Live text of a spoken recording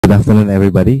Good afternoon,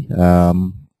 everybody.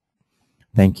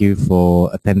 Thank you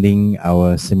for attending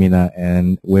our seminar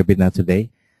and webinar today.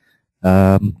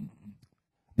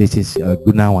 This is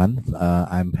Gunawan.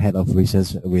 I'm head of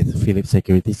research with Phillip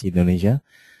Securities Indonesia,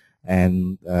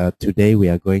 and today we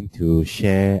are going to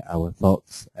share our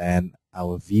thoughts and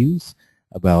our views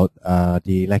about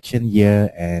the election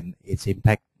year and its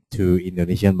impact to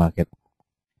Indonesian market.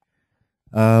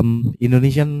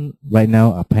 Indonesian right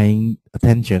now are paying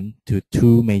attention to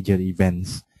two major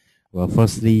events. Well,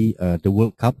 firstly, the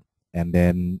World Cup, and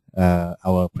then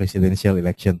our presidential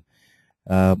election.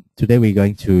 Today we're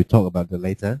going to talk about the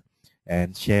latter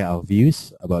and share our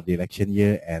views about the election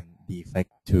year and the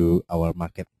effect to our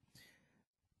market.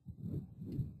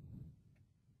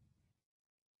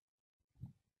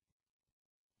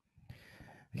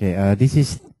 Okay, this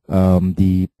is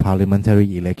the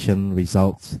parliamentary election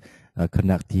results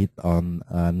conducted on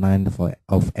 9th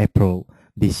of April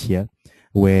this year,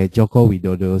 where Joko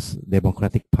Widodo's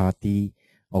Democratic Party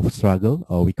of Struggle,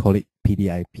 or we call it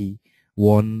PDIP,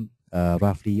 won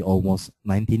roughly almost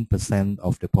 19%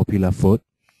 of the popular vote.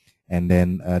 And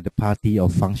then the Party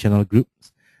of Functional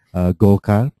Groups,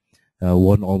 Golkar,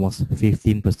 won almost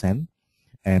 15%.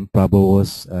 And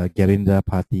Prabowo's Gerindra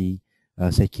Party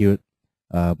secured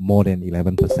more than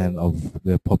 11% of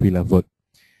the popular vote.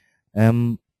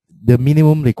 The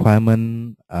minimum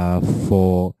requirement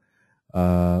for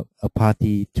a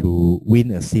party to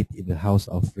win a seat in the House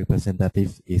of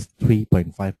Representatives is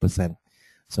 3.5%.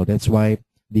 So that's why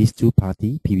these two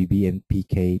parties, PBB and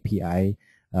PKPI,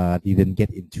 didn't get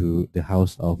into the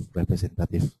House of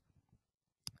Representatives.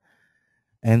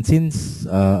 And since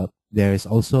there is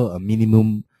also a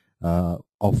minimum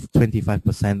of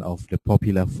 25% of the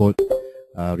popular vote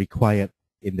required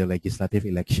in the legislative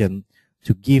election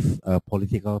to give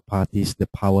political parties the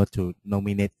power to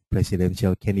nominate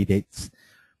presidential candidates,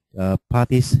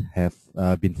 parties have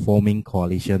been forming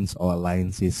coalitions or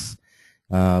alliances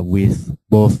with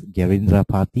both Gerindra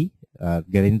Party.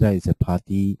 Gerindra is a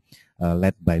party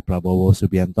led by Prabowo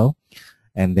Subianto,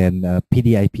 and then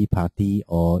PDIP Party,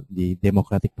 or the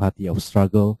Democratic Party of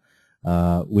Struggle,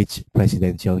 which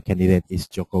presidential candidate is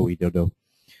Joko Widodo.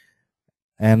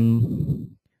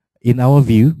 And in our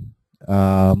view,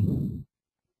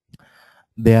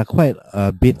 there are quite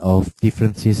a bit of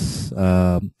differences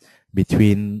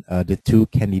between the two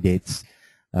candidates.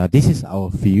 This is our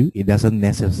view. It doesn't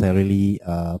necessarily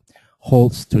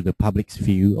holds to the public's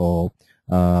view or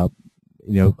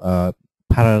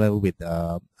parallel with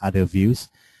other views.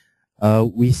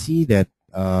 We see that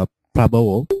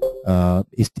Prabowo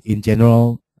is in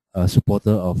general a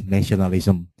supporter of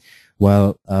nationalism,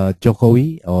 while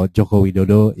Jokowi, or Joko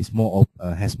Widodo, is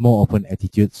has more open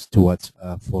attitudes towards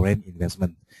foreign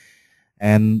investment.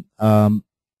 And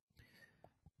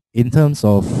in terms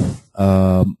of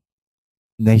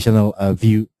national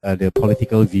view, the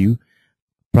political view,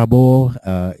 Prabowo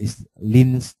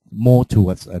leans more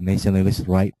towards a nationalist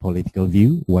right political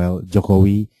view, while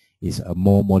Jokowi is a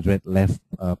more moderate left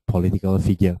political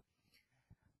figure.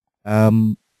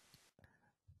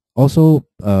 Also,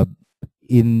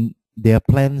 in their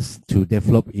plans to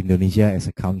develop Indonesia as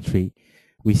a country,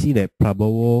 we see that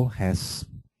Prabowo has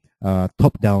a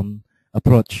top-down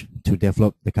approach to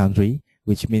develop the country,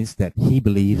 which means that he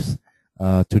believes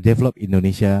to develop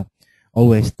Indonesia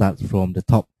always starts from the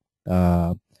top,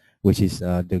 which is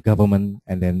the government,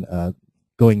 and then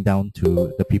going down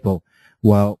to the people.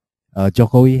 While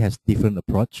Jokowi has different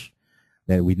approach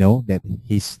that we know that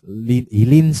he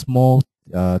leans more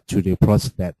to the approach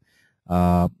that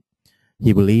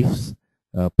he believes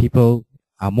people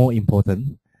are more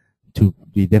important to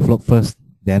be developed first,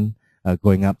 then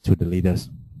going up to the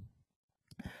leaders.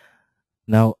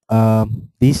 Now,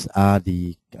 these are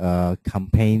the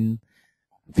campaign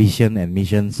vision and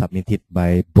mission submitted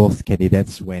by both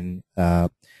candidates when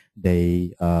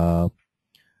they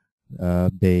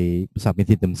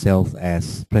submitted themselves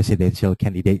as presidential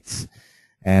candidates.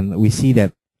 And we see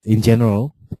that in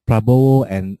general, Prabowo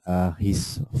and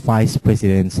his vice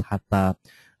presidents Hatta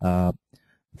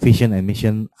vision and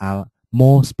mission are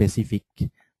more specific,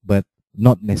 but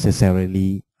not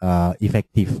necessarily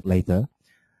effective later.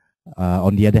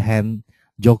 On the other hand,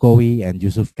 Jokowi and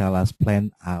Yusuf Kala's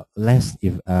plan are less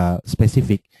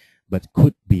specific, but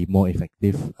could be more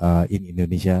effective in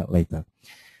Indonesia later.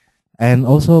 And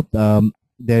also,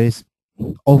 there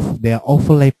are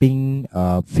overlapping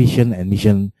vision and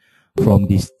mission from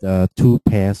these two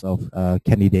pairs of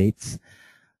candidates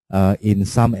in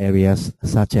some areas,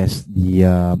 such as the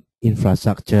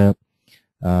infrastructure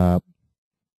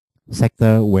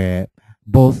sector, where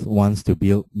both wants to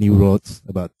build new roads,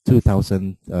 about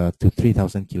 2,000 to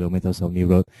 3,000 kilometers of new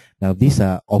road. Now, these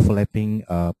are overlapping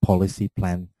policy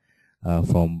plan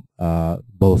from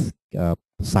both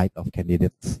side of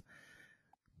candidates.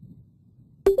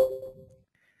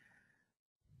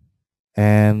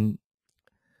 And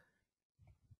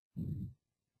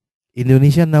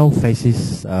Indonesia now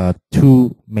faces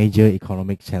two major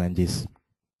economic challenges.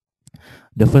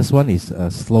 The first one is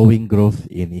slowing growth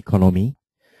in economy,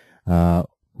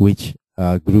 which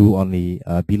grew only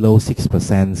below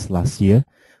 6% last year,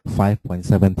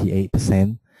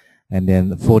 5.78%. And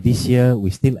then for this year,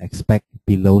 we still expect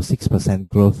below 6%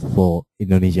 growth for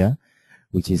Indonesia,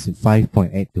 which is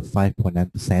 5.8 to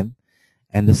 5.9%.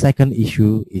 And the second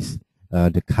issue is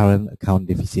the current account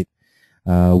deficit,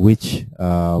 which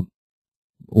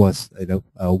was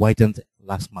widened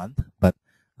last month, but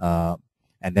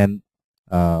and then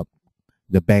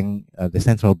the bank, the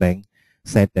central bank,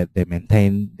 said that they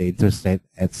maintained the interest rate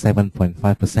at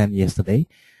 7.5% yesterday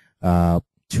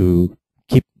to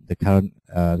keep the current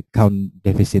account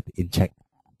deficit in check.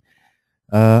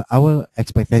 Our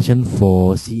expectation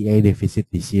for CA deficit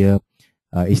this year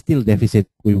is still deficit.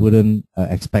 We wouldn't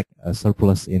expect a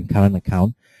surplus in current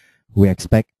account. We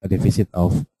expect a deficit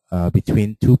of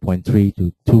between 2.3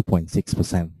 to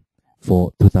 2.6%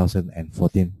 for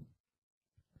 2014.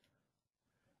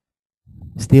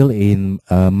 Still in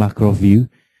macro view,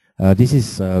 this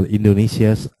is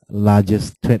Indonesia's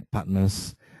largest trade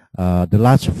partners. The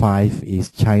large five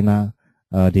is China,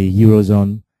 the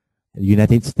Eurozone,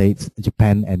 United States,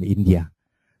 Japan, and India.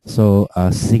 So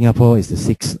Singapore is the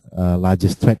sixth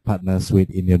largest trade partners with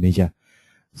Indonesia.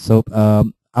 So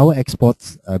our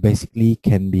exports basically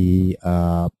can be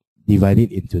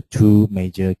divided into two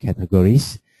major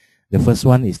categories. The first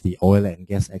one is the oil and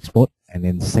gas export, and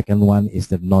then the second one is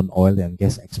the non-oil and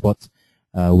gas exports,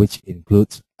 which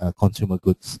includes consumer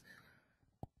goods.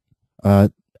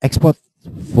 Export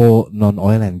for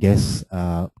non-oil and gas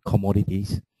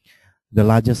commodities, the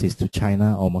largest is to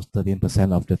China, almost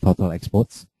 13% of the total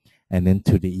exports, and then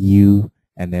to the EU,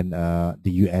 and then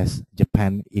the US,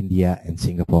 Japan, India, and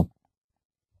Singapore.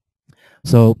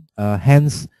 So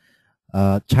hence,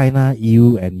 China,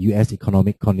 EU, and US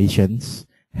economic conditions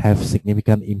have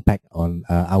significant impact on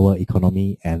our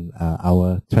economy and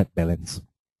our trade balance.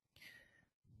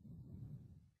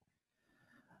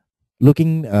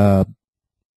 Looking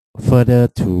further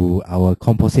to our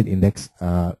composite index,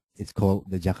 it's called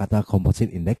the Jakarta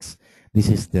Composite Index. This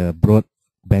is the broad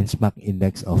benchmark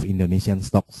index of Indonesian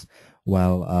stocks,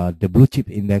 while the blue chip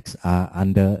index are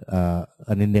under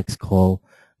an index called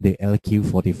the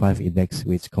LQ45 index,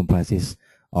 which comprises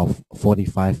of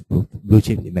 45 blue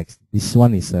chip index. This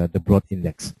one is the broad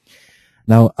index.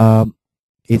 Now,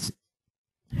 it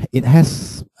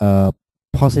has a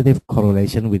positive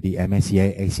correlation with the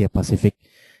MSCI Asia Pacific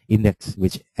index,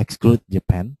 which excludes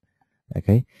Japan.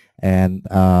 Okay, and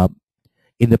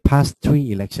in the past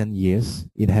 3 election years,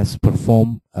 it has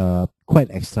performed quite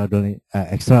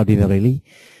extraordinarily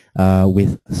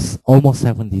with almost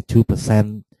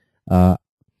 72%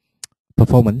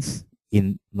 performance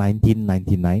in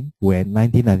 1999, where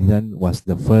 1999 was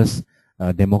the first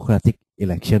democratic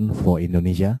election for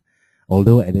Indonesia.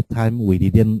 Although at the time we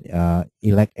didn't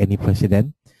elect any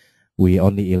president, we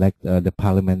only elect the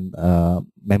parliament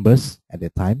members at the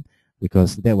time,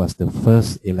 because that was the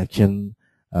first election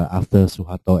after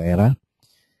Suharto era.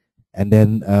 And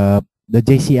then the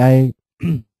JCI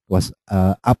was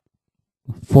up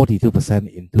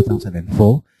 42% in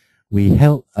 2004. We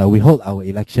hold our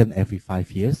election every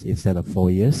 5 years instead of 4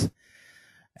 years.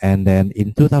 And then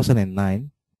in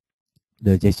 2009,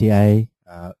 the JCI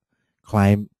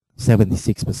climbed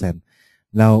 76%.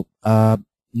 Now,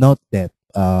 note that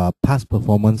past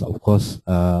performance, of course,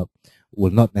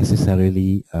 will not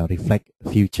necessarily reflect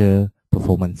future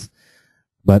performance.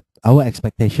 But our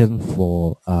expectation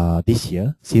for this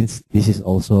year, since this is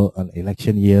also an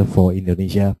election year for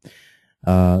Indonesia,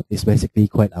 is basically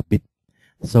quite upbeat.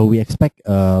 So we expect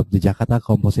the Jakarta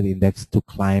Composite Index to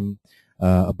climb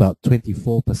about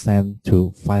 24%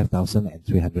 to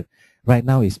 5,300. Right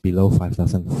now it's below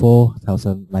 5,000,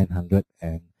 4,900,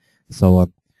 and so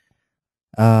on.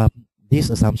 This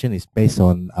assumption is based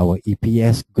on our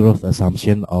EPS growth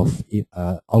assumption of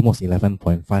almost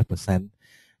 11.5%.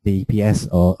 The EPS,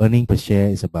 or earning per share,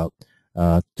 is about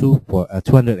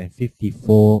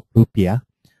 254 rupiah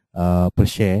per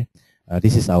share.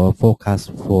 This is our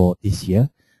forecast for this year,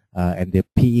 and the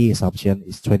PE assumption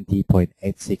is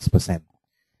 20.86%.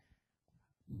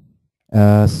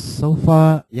 So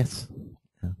far, yes,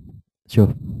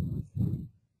 sure.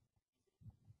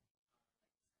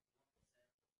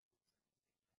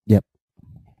 Yep.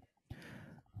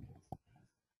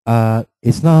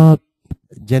 It's not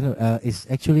it's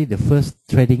actually the first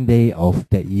trading day of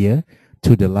that year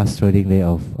to the last trading day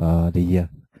of the year.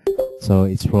 So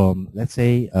it's from, let's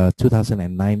say,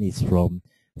 2009 is from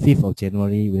 5th of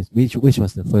January, which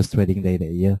was the first trading day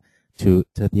that year, to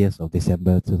 30th of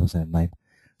December 2009.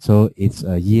 So it's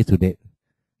a year to date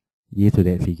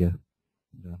figure.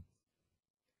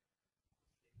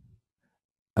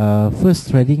 First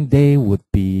trading day would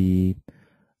be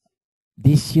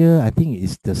this year. I think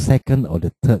it's the second or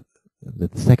the third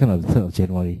of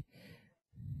January.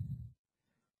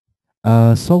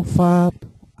 So far,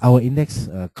 our index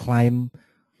climbed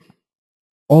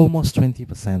almost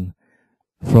 20%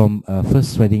 from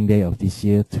first trading day of this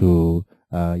year to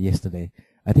yesterday.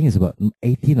 I think it's about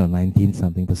 18 or 19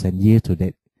 something percent year to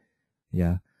date.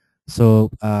 Yeah. So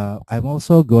I'm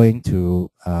also going to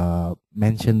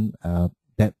mention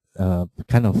that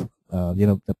kind of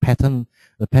the pattern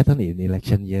in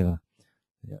election year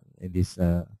in this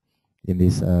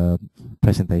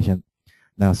presentation.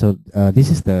 Now, so this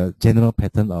is the general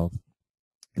pattern of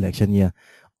election year.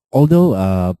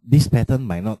 Although this pattern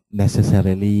might not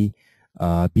necessarily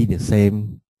be the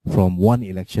same from one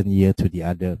election year to the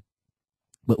other,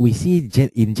 but we see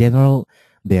in general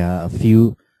there are a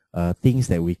few things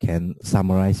that we can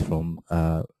summarize from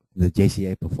the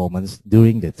JCI performance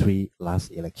during the three last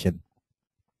election.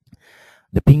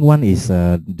 The pink one is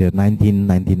the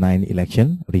 1999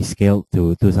 election, rescaled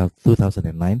to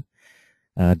 2009.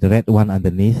 The red one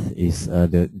underneath is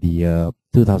the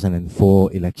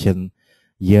 2004 election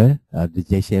year, the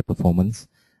JCI performance,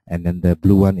 and then the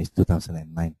blue one is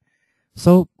 2009.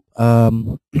 So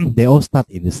they all start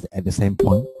at the same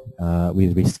point.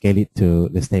 We rescale it to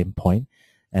the same point,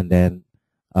 and then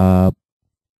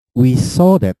we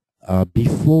saw that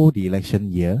before the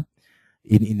election year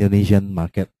in Indonesian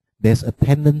market, there's a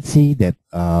tendency that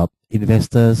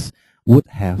investors would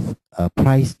have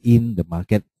priced in the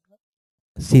market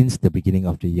since the beginning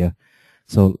of the year.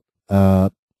 So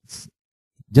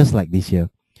just like this year,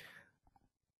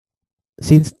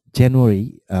 since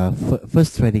January,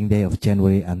 first trading day of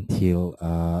January until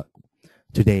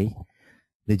today,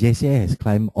 the JCI has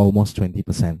climbed almost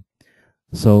 20%.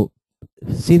 So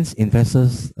since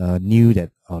investors knew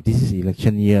that this is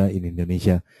election year in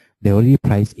Indonesia, they already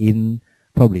priced in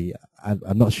probably,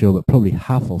 I'm not sure, but probably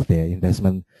half of their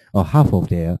investment or half of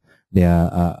their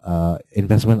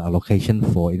investment allocation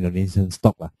for Indonesian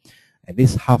stock. At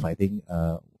least half, I think,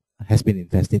 has been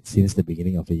invested since the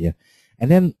beginning of the year. And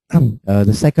then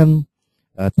the second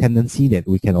tendency that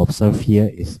we can observe here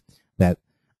is that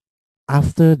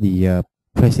after the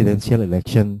presidential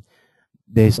election,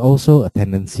 there's also a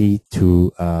tendency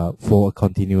to for a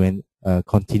continued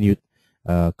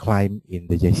climb in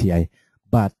the JCI.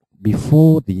 But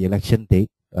before the election date,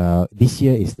 this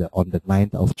year is on the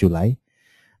 9th of July.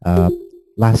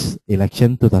 Last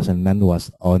election, 2009,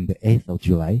 was on the 8th of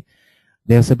July.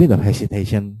 There's a bit of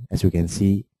hesitation, as you can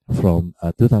see, from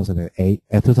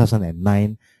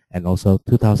 2009, and also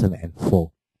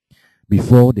 2004,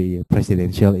 before the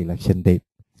presidential election date.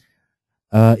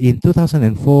 In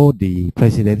 2004, the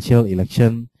presidential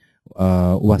election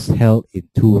was held in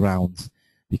 2 rounds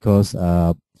because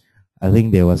I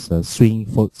think there was swing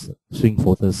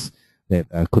voters that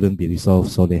couldn't be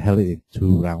resolved, so they held it in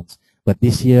 2 rounds. But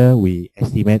this year, we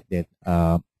estimate that,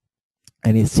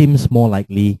 and it seems more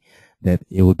likely that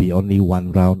it will be only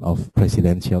 1 round of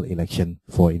presidential election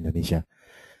for Indonesia.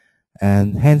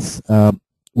 And hence,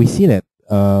 we see that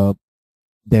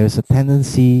there's a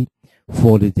tendency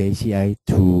for the JCI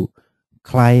to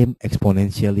climb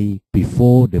exponentially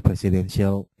before the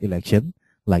presidential election,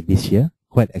 like this year,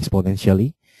 quite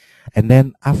exponentially. And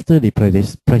then after the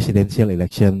presidential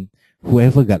election,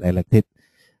 whoever got elected,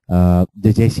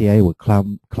 the JCI will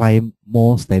climb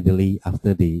more steadily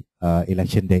after the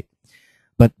election date.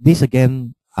 But this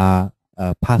again are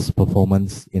past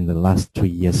performance in the last 3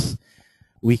 years.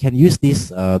 We can use this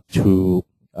to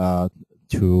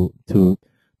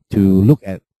look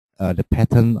at the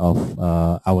pattern of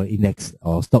our index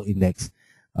or stock index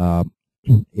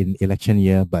in election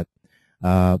year. But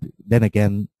then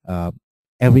again,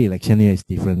 every election year is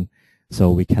different,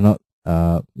 so we cannot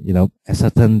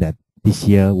ascertain that this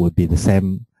year would be the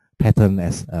same pattern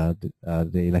as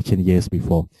the election years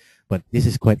before. But this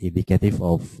is quite indicative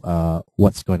of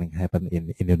what's going to happen in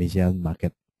the Indonesian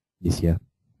market this year.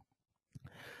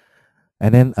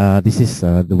 And then this is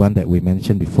the one that we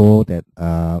mentioned before, that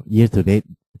year to date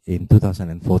in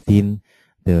 2014,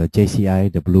 the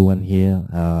JCI, the blue one here,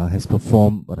 has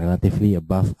performed relatively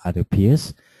above other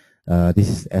peers. This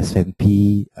is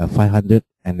S&P 500,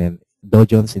 and then Dow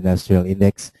Jones Industrial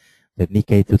Index, the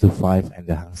Nikkei 225, and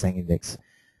the Hang Seng Index.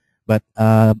 But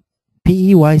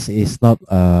PE wise is not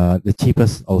the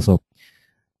cheapest also.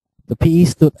 The PE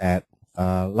stood at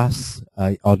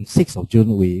on 6th of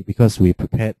June. Because we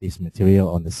prepared this material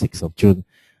on the 6th of June,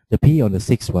 the PE on the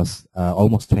 6th was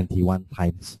almost 21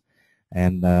 times,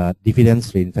 and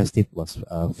dividends reinvested was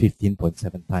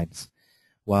 15.7 times.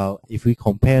 While if we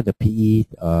compare the PE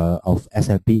of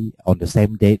S&P on the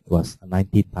same date was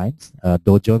 19 times,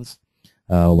 Dow Jones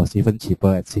was even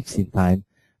cheaper at 16 times,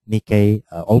 Nikkei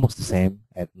almost the same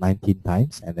at 19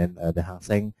 times, and then the Hang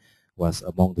Seng was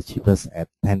among the cheapest at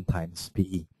 10 times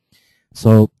PE.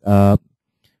 So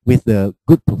with the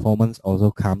good performance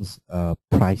also comes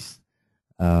price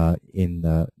in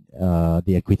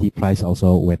the equity price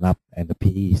also went up, and the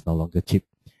PE is no longer cheap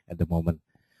at the moment.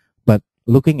 But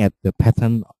looking at the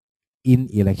pattern in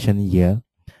election year,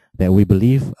 that we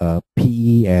believe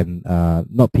PE and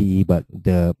not PE but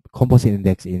the composite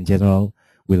index in general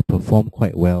will perform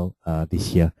quite well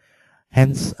this year.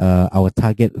 Hence, our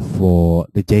target for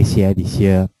the JCI this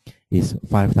year is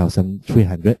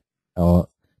 5,300 or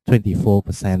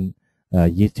 24%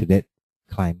 year-to-date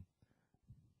climb.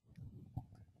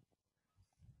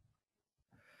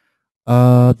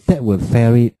 That will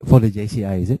vary for the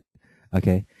JCI, is it?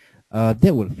 Okay.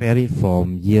 That will vary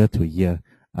from year to year.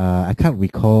 I can't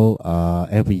recall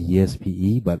every year's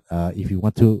PE, but if you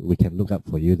want to, we can look up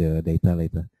for you the data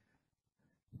later.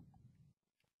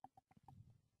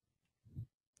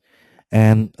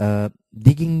 And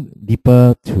digging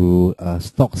deeper to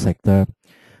stock sector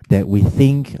that we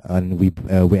think and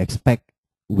we expect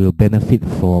will benefit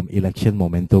from election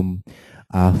momentum.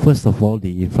 First of all,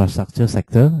 the infrastructure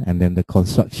sector, and then the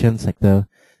construction sector,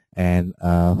 and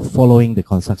following the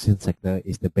construction sector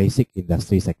is the basic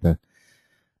industry sector.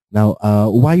 Now,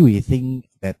 why we think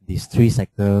that these three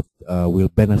sectors will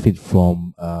benefit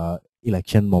from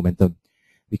election momentum?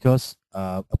 Because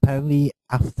apparently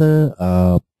after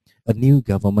a new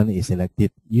government is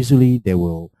elected, usually they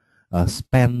will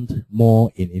spend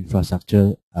more in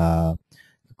infrastructure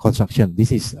construction.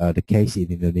 This is the case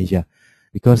in Indonesia,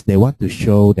 because they want to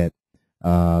show that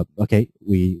okay,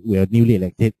 we are newly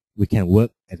elected, we can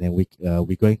work, and then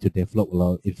we're going to develop a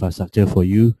lot of infrastructure for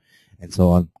you, and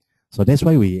so on. So that's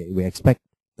why we expect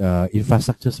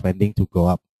infrastructure spending to go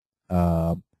up.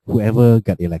 Whoever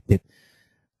got elected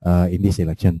in this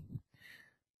election.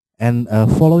 And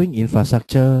following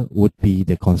infrastructure would be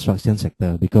the construction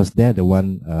sector, because they're the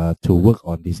one to work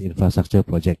on this infrastructure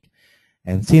project.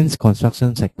 And since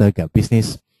construction sector got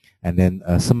business, and then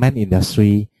cement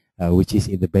industry, which is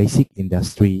in the basic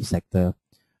industry sector,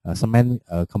 cement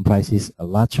comprises a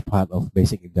large part of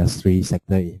basic industry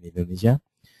sector in Indonesia,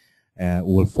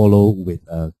 will follow with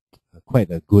quite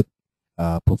a good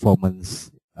performance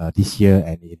this year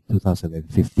and in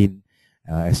 2015,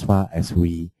 as far as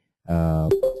we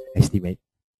estimate.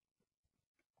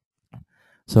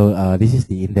 So this is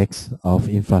the index of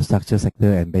infrastructure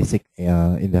sector and basic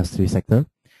industry sector,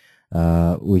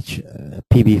 which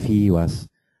PBV was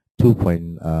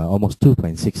almost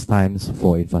 2.6 times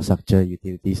for infrastructure,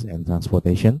 utilities, and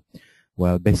transportation,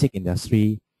 while basic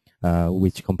industry,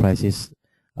 which comprises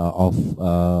of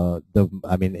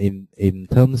in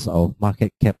terms of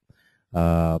market cap,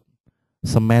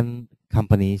 cement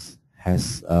companies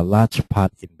has a large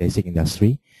part in basic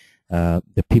industry.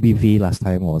 The PBV last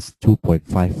time was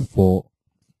 2.54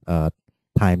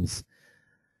 times.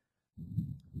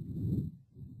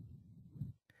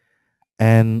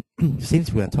 And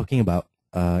since we are talking about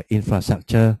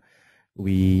infrastructure,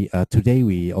 today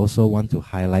we also want to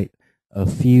highlight a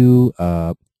few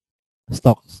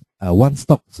stocks. One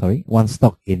stock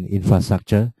in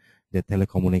infrastructure, the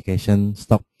telecommunication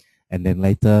stock, and then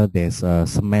later there's a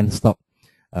cement stock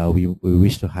we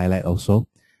wish to highlight also,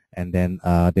 and then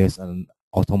there's an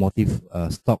automotive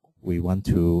stock we want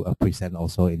to present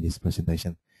also in this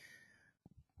presentation.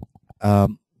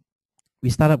 We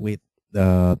start up with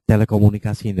the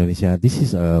Telekomunikasi Indonesia. This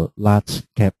is a large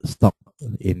cap stock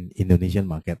in Indonesian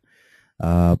market.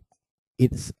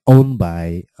 It's owned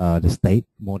by the state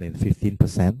more than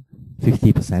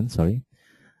 50%, sorry.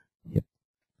 Yep.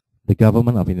 The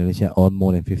government of Indonesia owns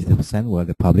more than 50%, while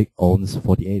the public owns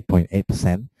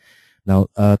 48.8%. Now,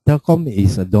 Telkom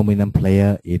is a dominant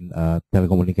player in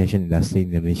telecommunication industry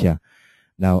in Indonesia.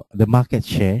 Now, the market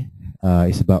share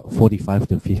is about 45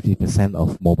 to 50%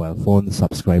 of mobile phone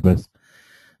subscribers.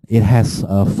 It has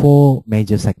 4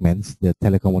 major segments: the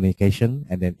telecommunication,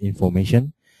 and then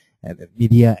information, and then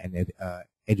media, and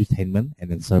edutainment, and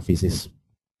then services.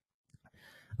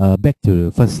 Back to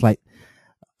the first slide.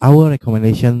 Our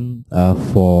recommendation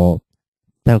for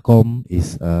Telkom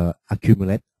is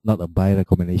accumulate, not a buy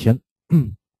recommendation,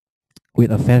 with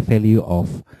a fair value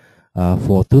of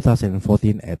for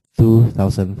 2014 at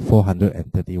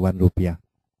 2,431 rupiah.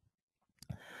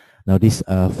 Now this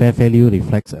fair value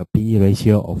reflects a PE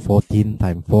ratio of 14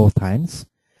 times 4 times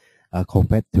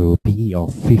compared to PE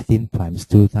of 15 times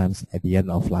 2 times at the end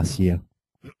of last year.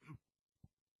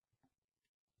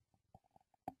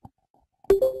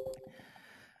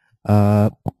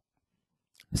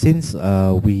 Since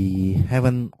we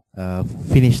haven't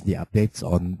finished the updates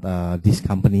on this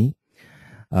company,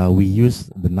 we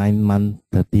use the 9-month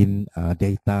 13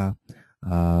 data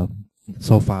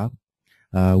so far,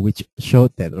 which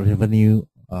showed that revenue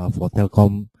for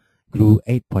telecom grew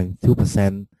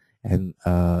 8.2%, and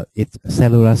its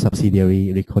cellular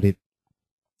subsidiary recorded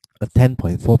a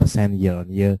 10.4%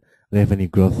 year-on-year revenue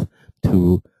growth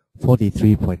to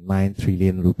 43.9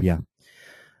 trillion rupiah.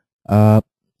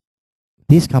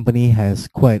 This company has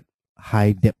quite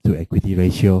high debt to equity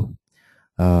ratio,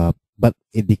 but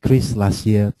it decreased last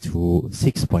year to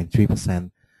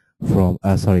 6.3% from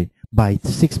by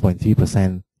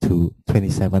 6.3% to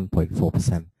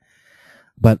 27.4%.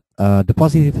 But the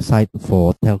positive side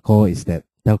for telecom is that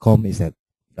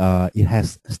it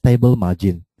has stable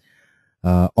margin.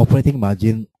 Operating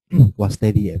margin was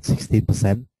steady at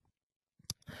 16%,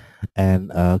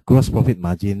 and gross profit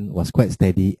margin was quite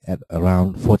steady at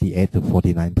around 48 to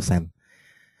 49%.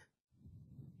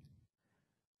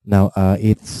 Now,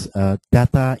 its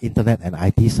data, internet, and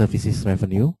IT services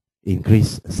revenue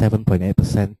increased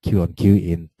 7.8% Q on Q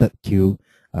in third Q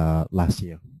last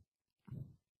year.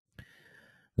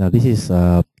 Now, this is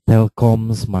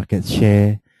Telkom's market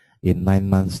share in 9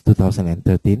 months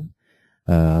 2013.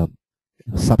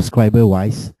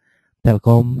 Subscriber-wise,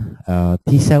 Telkom,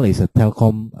 T-Cell is a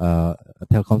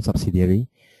Telkom subsidiary.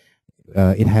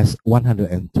 It has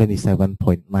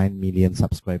 127.9 million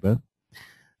subscribers.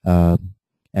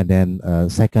 And then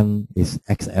second is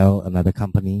XL, another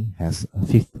company, has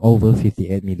over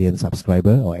 58 million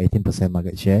subscribers or 18%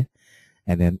 market share.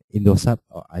 And then Indosat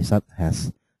or ISAT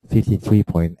has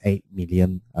 53.8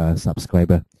 million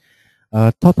subscribers.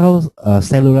 Total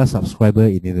cellular subscriber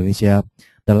in Indonesia,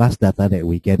 the last data that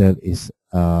we gathered is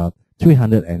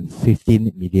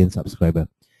 315 million subscribers.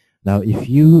 Now, if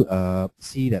you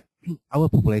see that our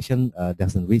population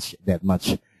doesn't reach that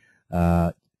much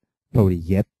probably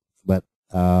yet, but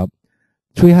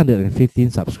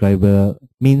 315 subscriber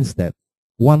means that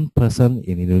one person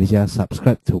in Indonesia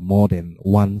subscribed to more than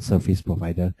one service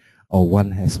provider, or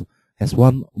one has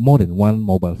more than one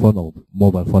mobile phone or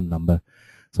mobile phone number.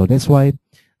 So that's why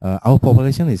our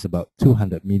population is about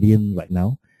 200 million right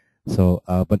now. So,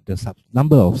 but the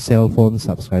number of cell phone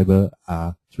subscribers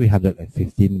are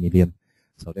 315 million.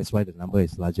 So that's why the number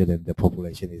is larger than the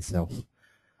population itself.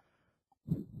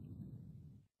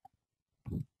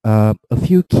 A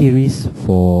few queries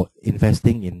for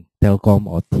investing in Telkom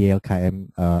or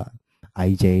TLKM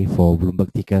IJ for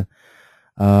Bloomberg ticker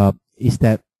is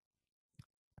that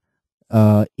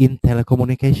in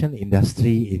telecommunication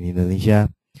industry in Indonesia,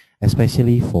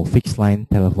 especially for fixed line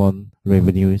telephone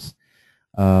revenues,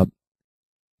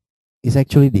 is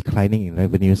actually declining in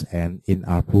revenues and in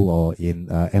ARPU, or in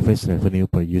average revenue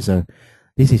per user.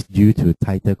 This is due to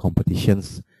tighter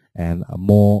competitions and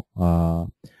more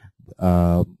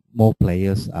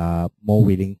players are more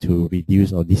willing to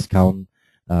reduce or discount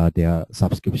their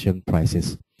subscription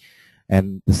prices.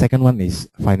 And the second one is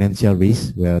financial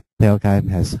risk, where Telkom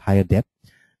has higher debt.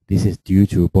 This is due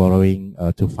to borrowing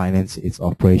to finance its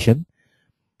operation.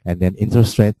 And then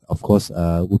interest rate, of course,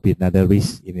 would be another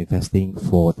risk in investing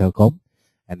for Telkom.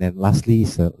 And then lastly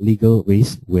is a legal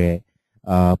risk, where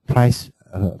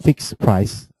fixed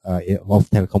price of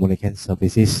telecommunication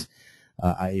services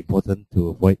are important to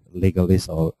avoid legal risk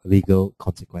or legal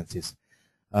consequences.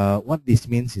 What this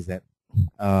means is that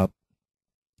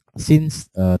since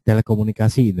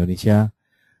Telekomunikasi Indonesia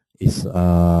is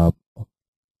the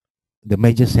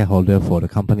major shareholder for the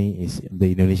company is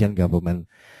the Indonesian government,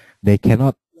 they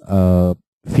cannot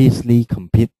fiercely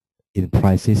compete in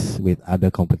prices with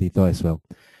other competitors as well.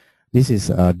 This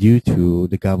is due to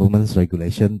the government's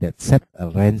regulation that set a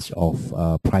range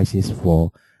of prices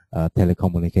for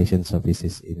telecommunication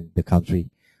services in the country.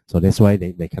 So that's why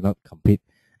they cannot compete.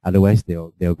 Otherwise,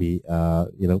 they'll be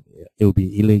it will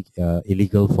be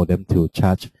illegal for them to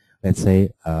charge, let's say,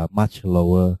 much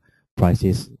lower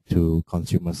prices to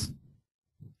consumers.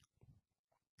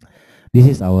 This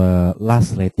is our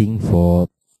last rating for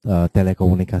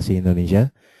Telekomunikasi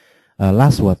Indonesia.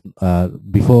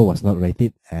 Before was not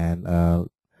rated, and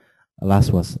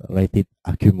last was rated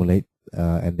accumulate,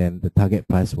 and then the target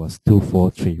price was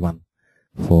 2431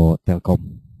 for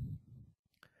Telkom.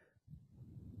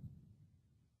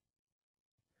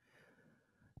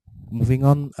 Moving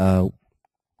on,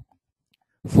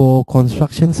 For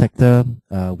construction sector,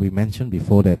 we mentioned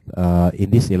before that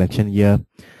in this election year,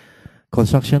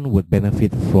 construction would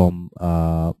benefit from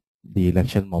the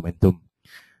election momentum.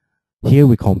 Here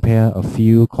we compare a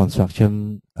few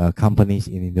construction companies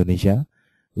in Indonesia,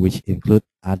 which include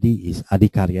ADI is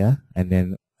Adikarya, and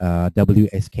then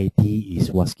WSKT is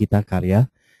Waskita Karya,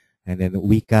 and then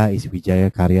Wika is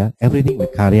Wijaya Karya. Everything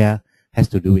with Karya has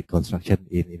to do with construction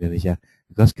in Indonesia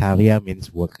because Karya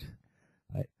means work.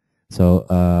 Right? So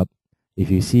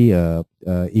if you see a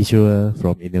issuer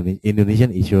from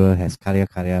Indonesian issuer has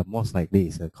Karya, most likely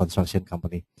it's a construction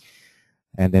company.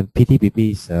 And then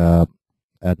PTPP is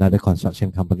another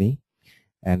construction company.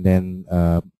 And then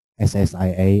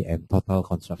SSIA and Total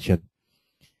Construction.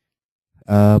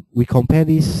 We compare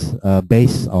this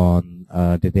based on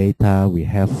the data we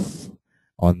have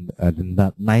on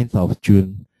the 9th of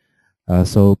June.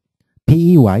 So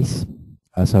PE wise,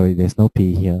 sorry, there's no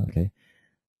PE here. Okay.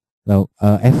 Now,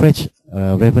 average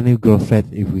revenue growth rate,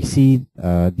 if we see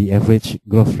the average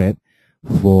growth rate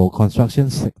for construction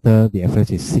sector, the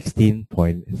average is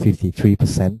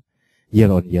 16.53%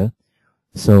 year on year.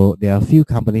 So there are a few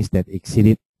companies that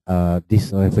exceeded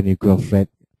this revenue growth rate,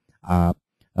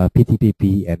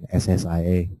 PTPP and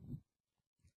SSIA.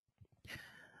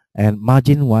 And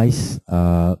margin-wise,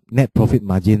 net profit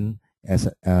margin as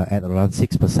at around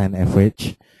 6%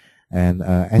 average. And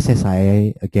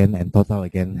SSIA again and Total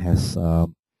again has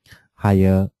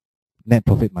higher net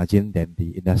profit margin than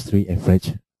the industry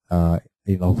average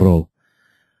in overall.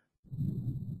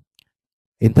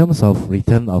 In terms of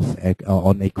return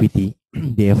on equity,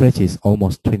 the average is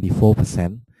almost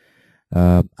 24%.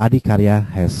 Adikarya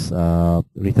has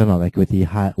return on equity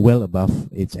well above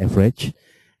its average,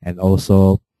 and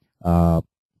also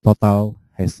Total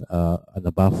has an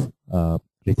above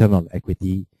return on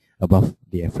equity above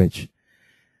the average,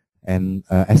 and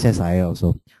SSI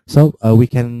also. So we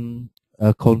can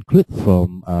conclude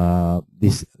from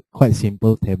this quite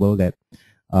simple table that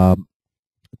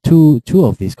two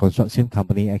of these construction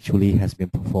company actually has been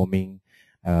performing,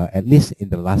 at least in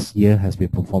the last year, has been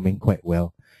performing quite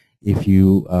well. If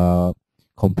you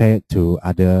compare it to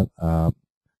other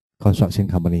construction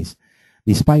companies,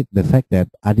 despite the fact that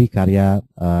Adikarya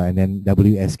and then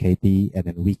WSKT and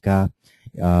then Wika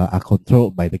are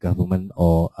controlled by the government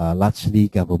or largely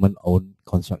government-owned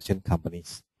construction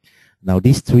companies. Now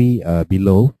these three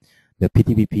below, the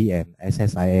PTPP and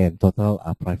SSIA and Total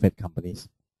are private companies,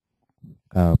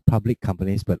 public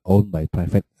companies but owned by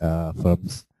private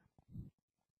firms.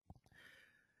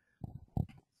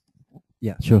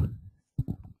 Yeah, sure.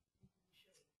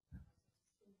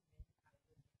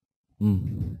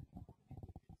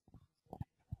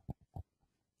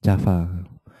 Java,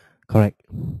 correct.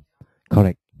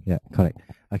 Correct. Yeah, correct.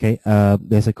 Okay.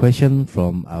 There's a question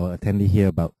from our attendee here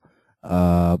about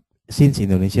since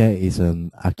Indonesia is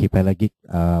an archipelagic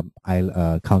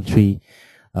country,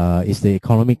 is the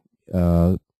economic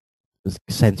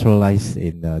centralized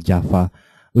in Java?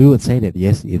 We would say that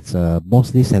yes, it's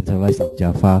mostly centralized in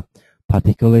Java,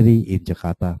 particularly in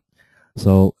Jakarta.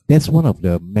 So that's one of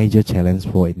the major challenges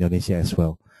for Indonesia as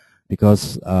well,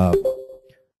 because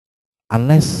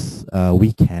unless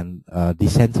we can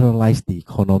decentralize the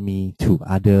economy to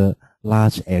other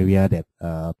large area that,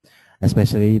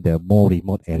 especially the more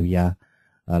remote area,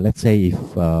 let's say if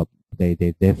they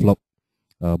develop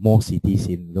more cities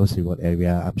in those remote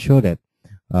area, I'm sure that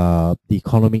the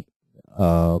economic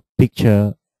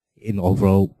picture in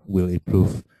overall will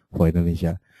improve for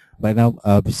Indonesia. But now,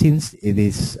 since it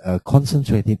is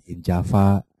concentrated in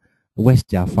Java, West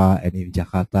Java, and in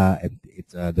Jakarta, and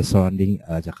it's the surrounding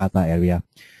Jakarta area,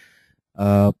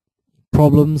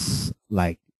 problems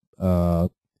like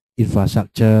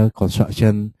infrastructure,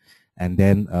 construction, and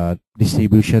then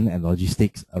distribution and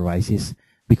logistics arises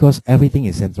because everything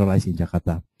is centralized in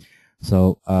Jakarta.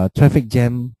 So traffic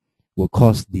jam will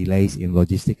cause delays in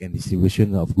logistic and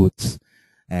distribution of goods,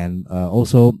 and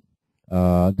also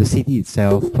the city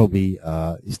itself probably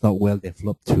is not well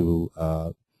developed to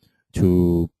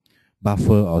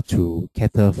buffer or to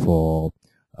cater for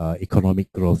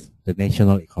economic growth, the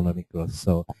national economic growth.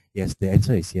 So yes, the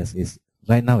answer is yes. Is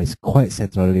right now it's quite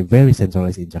centrally, very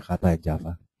centralized in Jakarta and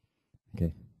Java.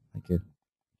 Okay, thank you.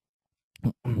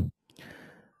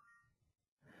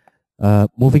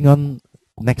 Moving on,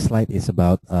 next slide is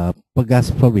about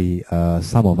Pegas. Probably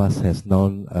some of us has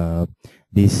known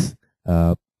this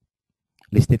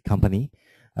listed company.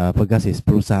 Pegas is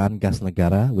Perusahaan Gas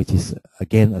Negara, which is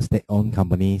again a state-owned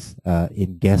company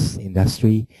in gas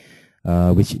industry,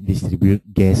 which distribute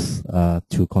gas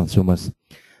to consumers.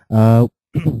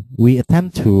 We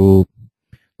attempt to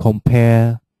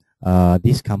compare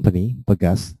this company,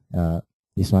 Pegas,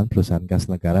 this one, perusahaan gas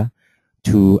negara,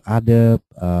 to other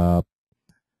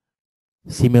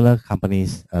similar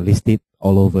companies listed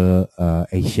all over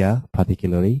Asia,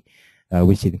 particularly,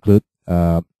 which include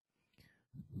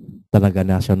Tenaga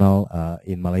Nasional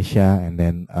in Malaysia, and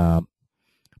then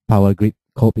Power Grid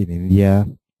Corp in India,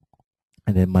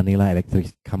 and then Manila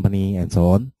Electric Company, and so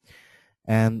on.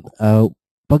 And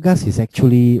Pegas is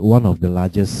actually one of the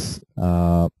largest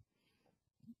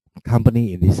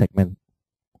company in this segment,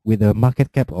 with a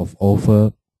market cap of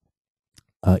over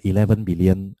 11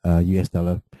 billion US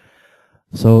dollar.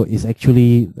 So it's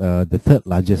actually the third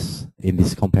largest in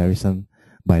this comparison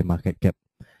by market cap.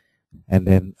 And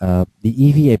then the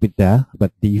EV EBITDA,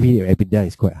 but the EV EBITDA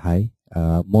is quite high,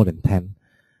 more than 10.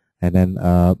 And then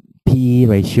PE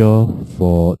ratio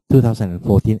for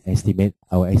 2014 estimate,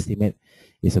 our estimate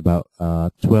is about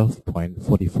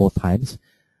 12.44 times,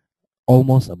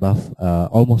 almost above,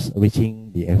 almost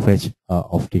reaching the average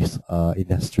of this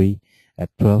industry at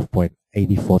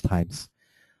 12.84 times.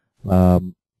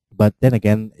 But then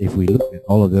again, if we look at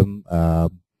all of them,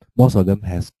 most of them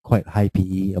has quite high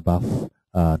PE, above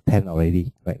 10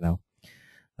 already right now.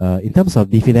 In terms of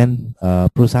dividend,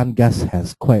 perusahaan gas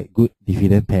has quite good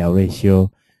dividend payout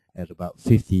ratio at about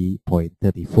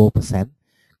 50.34%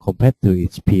 compared to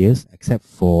its peers, except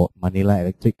for Manila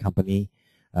Electric Company,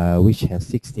 which has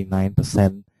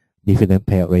 69% dividend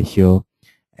payout ratio,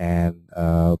 and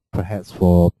perhaps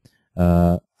for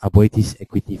Aboitiz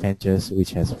Equity Ventures,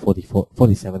 which has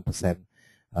 47%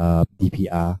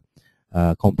 DPR,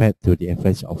 compared to the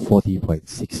average of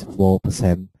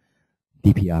 40.64%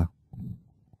 DPR.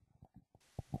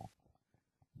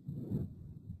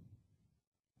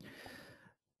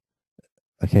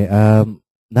 Okay,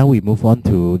 now we move on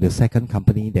to the second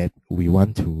company that we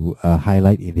want to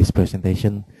highlight in this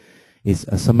presentation. Is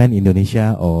Semen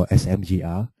Indonesia, or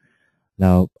SMGR.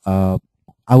 Now,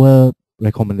 our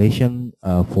recommendation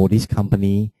for this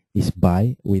company is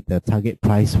buy, with the target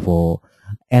price for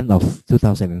end of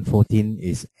 2014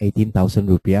 is 18,000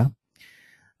 rupiah.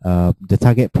 The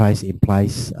target price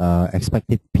implies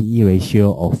expected PE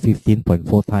ratio of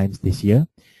 15.4 times this year,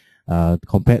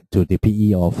 compared to the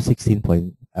PE of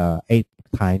 16.8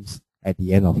 times at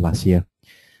the end of last year.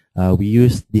 We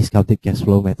use discounted cash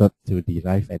flow method to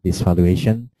derive at this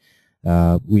valuation.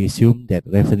 We assume that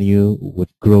revenue would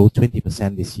grow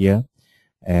 20% this year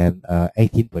and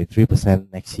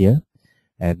 18.3% next year,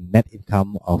 and net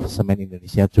income of Semen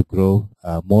Indonesia to grow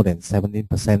more than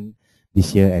 17%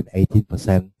 this year and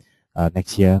 18%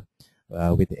 next year,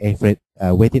 with the average,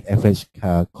 weighted average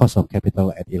cost of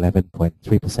capital at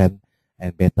 11.3%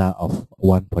 and beta of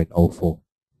 1.04.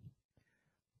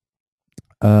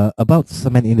 About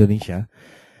Semen Indonesia,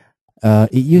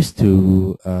 it used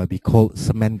to be called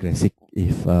Semen Gresik.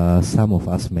 If some of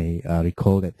us may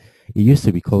recall that it used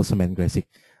to be called Semen Gresik,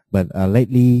 but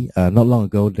lately, not long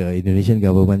ago, the Indonesian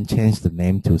government changed the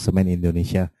name to Semen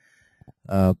Indonesia.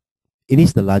 It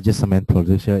is the largest cement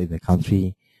producer in the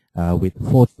country, with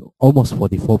almost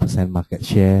 44% market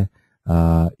share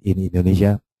in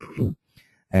Indonesia,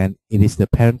 and it is the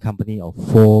parent company of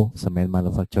 4 cement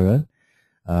manufacturers,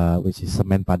 which is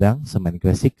Semen Padang, Semen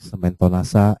Gresik, Semen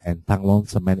Tonasa, and Thang Long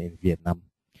Cement in Vietnam.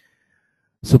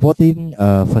 Supporting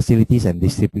facilities and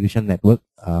distribution network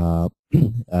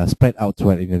spread out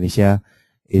throughout Indonesia,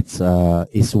 it's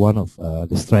is one of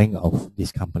the strength of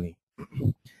this company.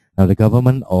 Now, the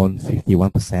government owns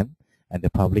 51%, and the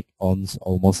public owns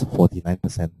almost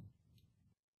 49%.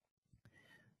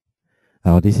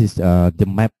 Now, this is the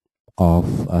map of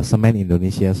Semen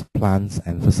Indonesia's plants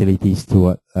and facilities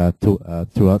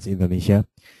throughout Indonesia.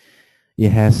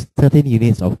 It has 13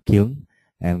 units of kiln,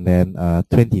 and then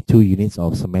 22 units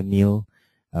of cement mill,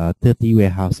 30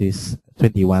 warehouses,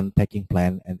 21 packing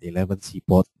plant, and 11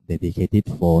 seaport dedicated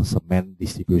for cement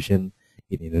distribution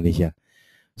in Indonesia.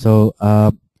 So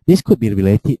this could be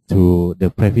related to the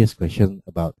previous question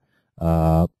about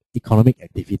economic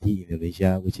activity in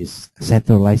Indonesia, which is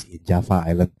centralized in Java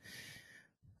Island.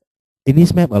 In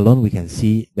this map alone, we can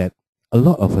see that a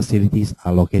lot of facilities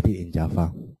are located in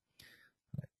Java.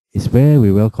 It's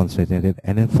very well concentrated,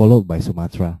 and then followed by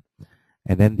Sumatra,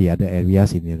 and then the other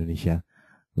areas in Indonesia.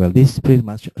 Well, this pretty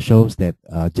much shows that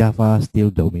Java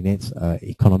still dominates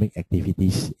economic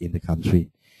activities in the country.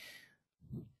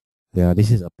 Yeah,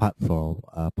 this is apart from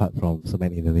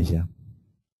Semen Indonesia.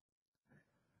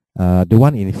 The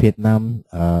one in Vietnam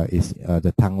is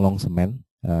the Thang Long Cement,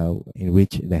 in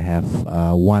which they have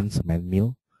one cement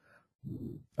mill.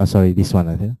 Sorry, this one,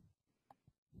 I think.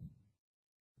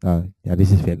 Yeah,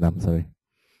 this is Vietnam, sorry.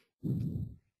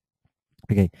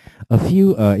 Okay, a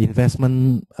few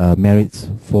investment merits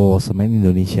for Semen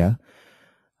Indonesia.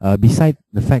 Beside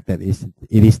the fact that it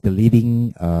is the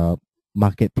leading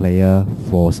market player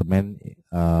for cement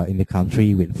in the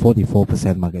country with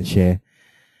 44% market share,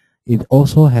 it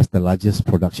also has the largest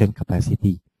production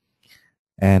capacity.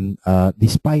 And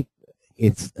despite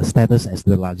its status as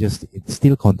the largest, it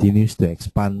still continues to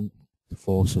expand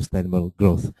for sustainable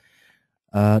growth.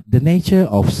 The nature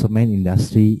of cement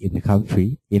industry in the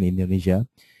country, in Indonesia,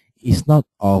 is not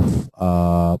of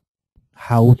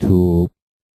how to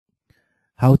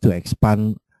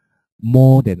expand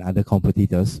more than other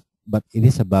competitors, but it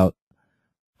is about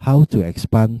how to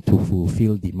expand to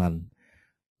fulfill demand.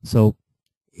 So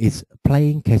it's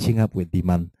playing catching up with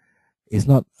demand. It's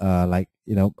not like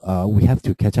we have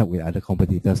to catch up with other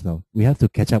competitors. No, we have to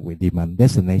catch up with demand.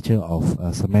 That's the nature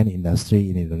of cement industry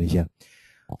in Indonesia.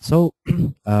 So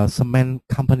cement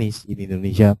companies in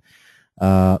Indonesia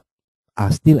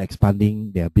are still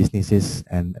expanding their businesses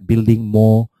and building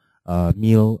more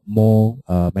more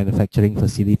manufacturing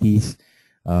facilities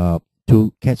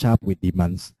to catch up with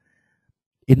demands.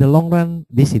 In the long run,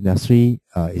 this industry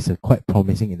is a quite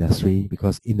promising industry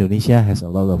because Indonesia has a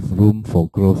lot of room for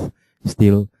growth.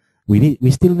 Still,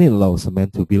 we still need a lot of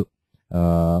cement to build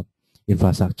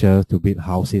infrastructure, to build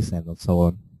houses, and so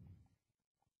on.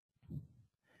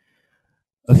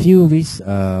 A few risks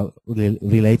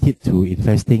related to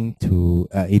investing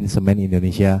in cement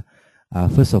Indonesia.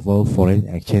 First of all, foreign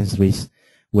exchange risk,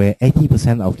 where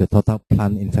 80% of the total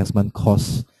plant investment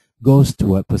costs goes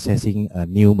toward purchasing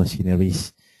new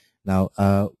machineries. Now,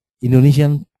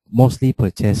 Indonesian mostly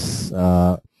purchase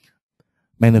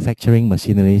manufacturing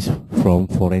machineries from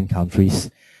foreign countries.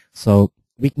 So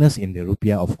weakness in the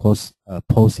rupiah, of course,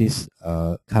 poses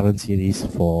currency risk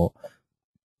for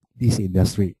this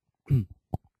industry.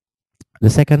 The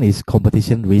second is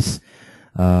competition risk.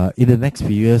 In the next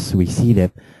few years, we see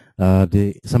that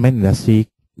the cement industry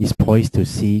is poised to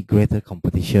see greater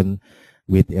competition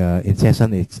with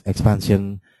incessant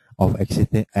expansion of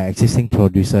existing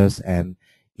producers and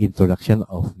introduction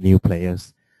of new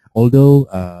players. Although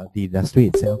the industry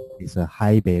itself is a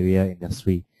high barrier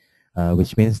industry,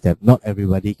 which means that not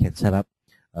everybody can set up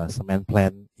a cement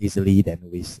plant easily.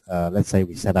 Then let's say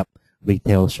we set up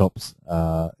retail shops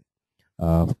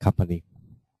company.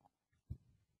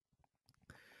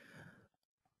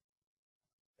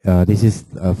 This is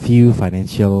a few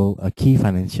key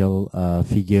financial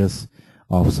figures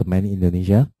of cement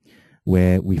Indonesia,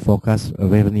 where we forecast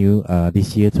revenue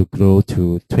this year to grow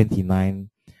to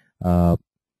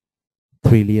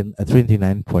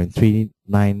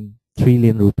 29.39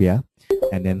 trillion rupiah,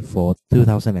 and then for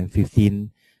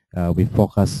 2015 we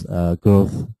forecast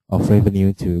growth of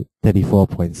revenue to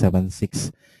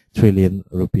 34.76 trillion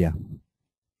rupiah.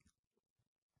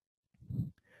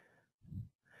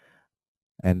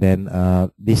 And then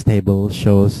this table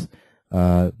shows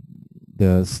the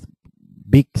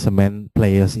big cement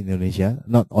players in Indonesia.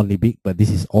 Not only big, but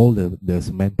this is all the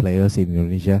cement players in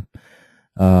Indonesia,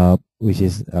 which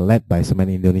is led by Cement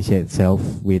Indonesia itself,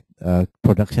 with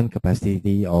production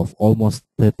capacity of almost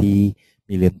 30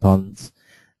 million tons,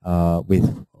 with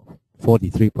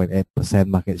 43.8%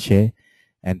 market share,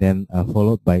 and then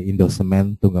followed by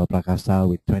Indocement Tunggal Prakasa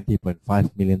with 20.5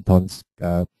 million tons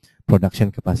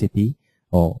production capacity,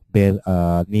 or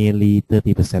nearly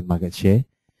 30% market share,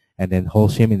 and then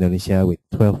Holcim Indonesia with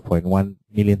 12.1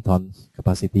 million tons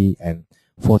capacity and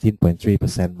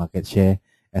 14.3% market share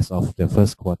as of the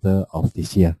first quarter of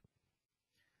this year.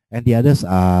 And the others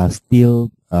are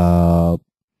still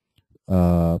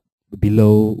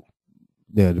below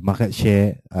the market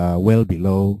share, well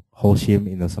below Holcim,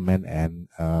 Indocement, and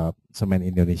Cement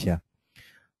Indonesia.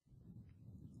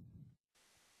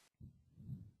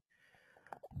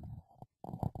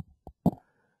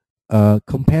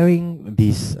 Comparing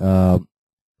these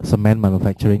cement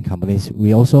manufacturing companies,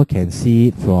 we also can see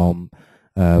it from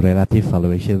a relative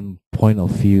valuation point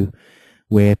of view,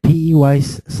 where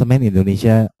PE-wise, Cement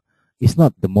Indonesia is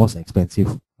not the most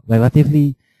expensive.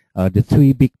 Relatively, the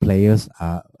three big players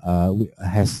have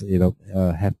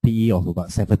PE of about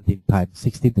 16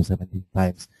 to 17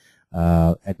 times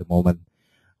at the moment.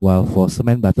 While for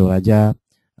Cement Batu Raja,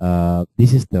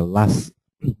 this is the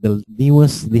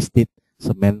newest listed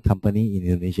cement company in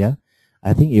Indonesia.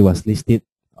 I think it was listed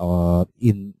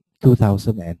in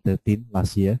 2013,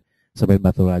 last year, Cement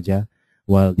Batu Raja,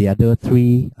 while the other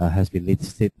three has been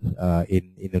listed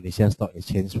in Indonesia Stock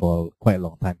Exchange for quite a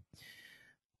long time.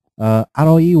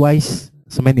 ROE wise,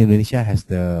 Cement Indonesia has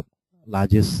the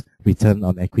largest return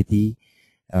on equity,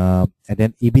 and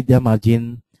then EBITDA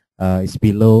margin is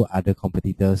below other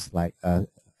competitors, like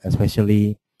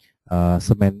especially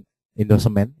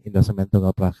Indocement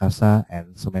Tunggal Prakasa,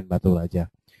 and Cement Batu Raja.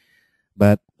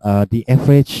 But the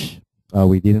average,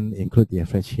 we didn't include the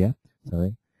average here,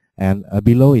 sorry. And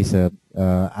below is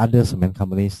other cement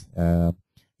companies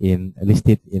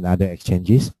listed in other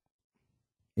exchanges,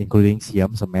 including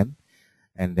Siam Cement,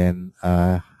 and then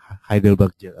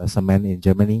Heidelberg Cement in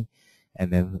Germany,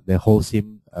 and then the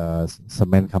Holcim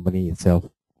cement company itself.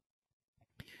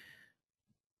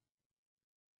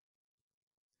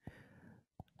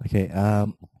 Okay,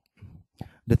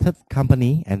 the third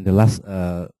company and the last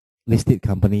listed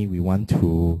company we want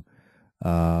to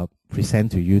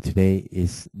present to you today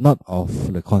is not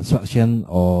of the construction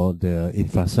or the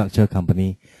infrastructure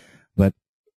company, but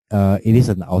it is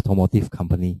an automotive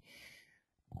company.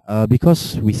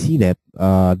 Because we see that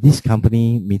this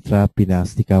company, Mitra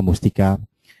Pinastika Mustika,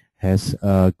 has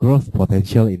growth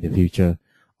potential in the future.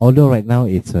 Although right now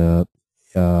it's in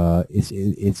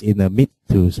a mid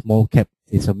to small cap.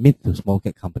 It's a mid to small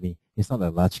cap company. It's not a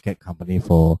large cap company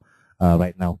for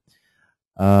right now.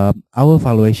 Our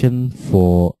valuation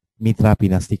for Mitra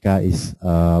Pinastika is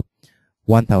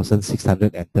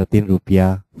 1,613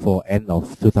 rupiah for end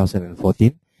of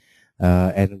 2014.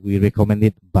 And we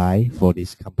recommended buy for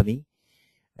this company.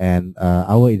 And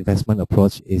our investment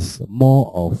approach is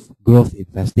more of growth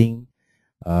investing,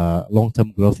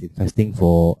 long-term growth investing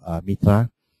for Mitra.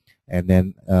 And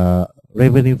then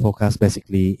revenue forecast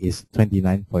basically is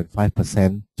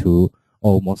 29.5% to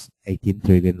almost 18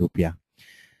 trillion rupiah.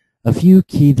 A few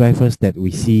key drivers that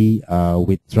we see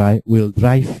will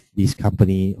drive this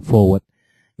company forward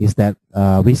is that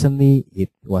recently it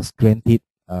was granted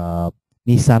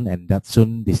Nissan and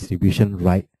Datsun distribution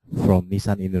right from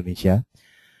Nissan Indonesia.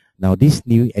 Now these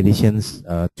new additions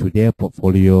to their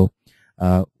portfolio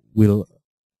will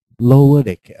lower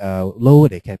the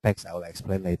capex. I will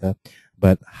explain later,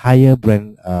 but higher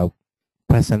brand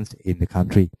presence in the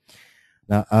country.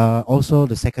 Now also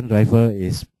the second driver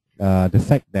is the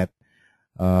fact that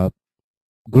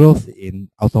growth in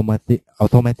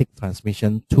automatic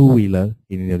transmission two-wheeler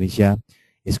in Indonesia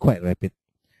is quite rapid.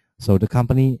 So the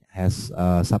company has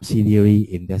a subsidiary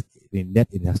in that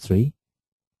industry,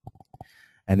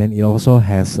 and then it also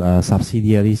has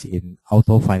subsidiaries in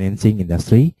auto financing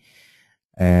industry,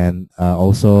 and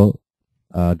also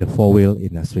the four-wheel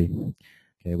industry.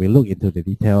 Okay, we look into the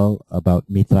detail about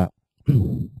Mitra.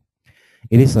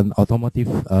 It is an automotive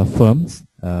firm.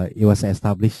 It was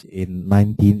established in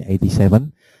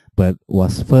 1987, but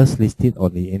was first listed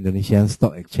on the Indonesian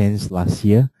Stock Exchange last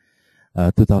year,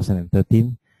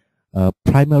 2013.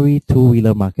 Primary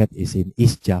two-wheeler market is in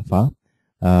East Java.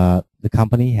 The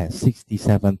company has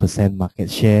 67%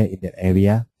 market share in that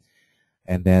area,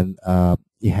 and then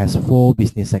it has 4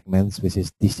 business segments, which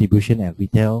is distribution and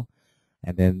retail,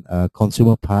 and then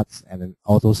consumer parts, and then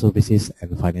auto services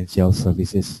and financial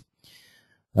services.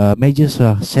 Major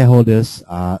shareholders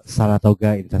are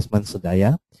Saratoga Investment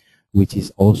Sedaya, which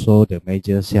is also the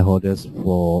major shareholders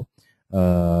for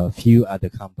few other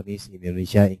companies in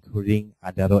Indonesia, including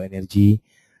Adaro Energy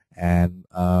and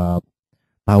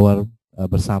Power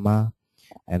Bersama.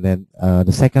 And then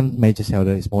the second major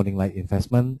shareholder is Morning Light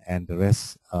Investment, and the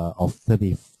rest of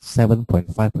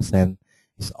 37.5%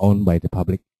 is owned by the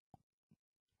public.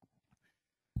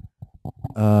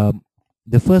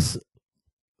 The first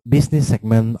business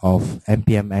segment of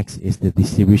MPMX is the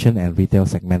distribution and retail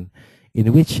segment,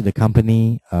 in which the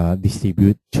company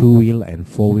distribute two-wheel and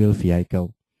four-wheel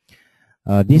vehicle.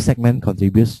 This segment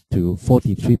contributes to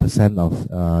 43% of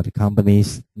the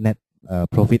company's net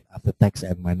profit after tax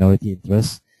and minority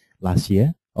interest last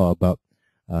year, or about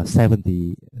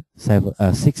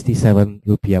 67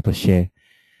 rupiah per share.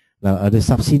 Now, the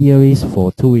subsidiaries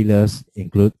for two-wheelers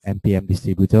include MPM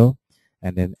Distributor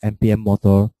and then MPM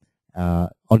Motor,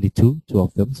 only two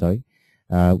of them, sorry,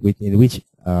 in which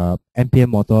MPM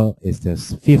Motor is the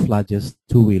 5th largest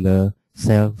two-wheeler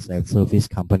sales and service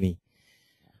company.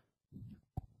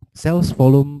 Sales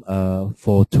volume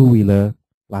for two-wheeler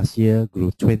last year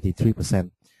grew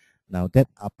 23%. Now that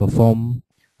outperformed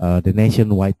the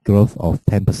nationwide growth of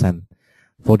 10%.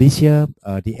 For this year,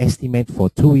 the estimate for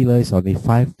two-wheeler is only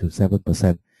 5 to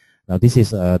 7%. Now this is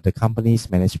the company's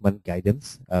management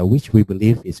guidance, which we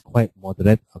believe is quite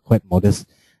moderate or quite modest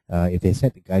if they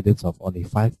set the guidance of only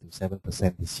 5 to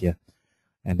 7% this year.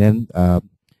 And then a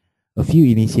few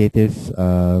initiatives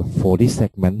for this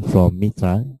segment from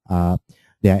Mitra.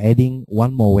 They are adding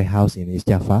one more warehouse in East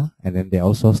Java, and then they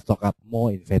also stock up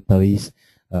more inventories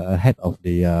ahead of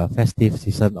the festive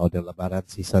season or the Lebaran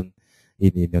season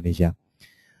in Indonesia.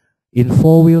 In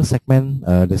four-wheel segment,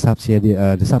 the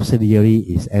subsidiary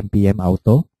is MPM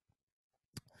Auto,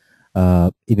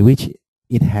 in which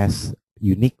it has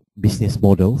unique business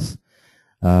models.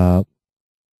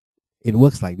 it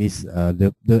works like this.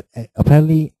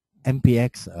 Apparently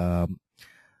MPX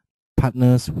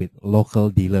partners with local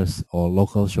dealers or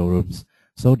local showrooms,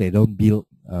 so they don't build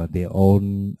their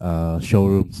own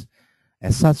showrooms.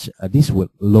 As such, this would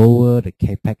lower the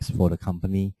capex for the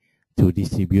company to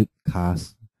distribute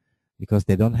cars, because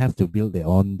they don't have to build their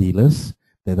own dealers.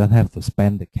 They don't have to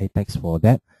spend the capex for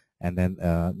that, and then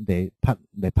they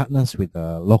partners with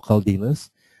local dealers,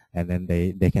 and then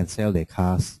they can sell their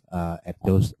cars at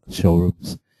those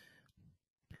showrooms.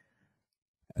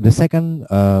 The second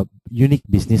unique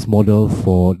business model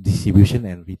for distribution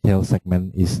and retail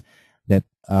segment is that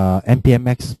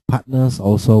MPMX partners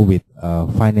also with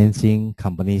financing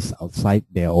companies outside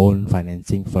their own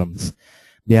financing firms.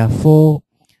 There are four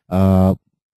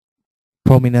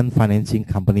prominent financing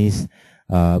companies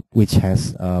which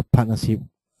has a partnership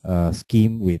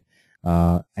scheme with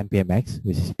MPMX,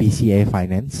 which is PCA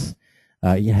Finance.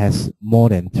 It has more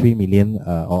than 3 million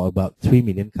or about 3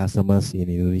 million customers in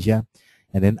Indonesia.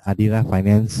 And then Adira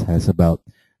Finance has about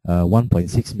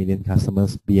 1.6 million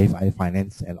customers, BFI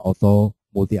Finance and Auto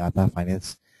Multi-Ata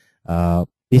Finance.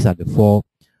 These are the four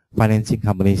financing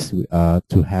companies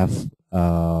to have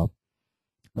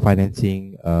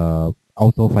financing,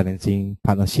 auto financing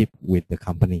partnership with the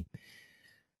company.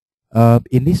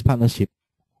 In this partnership,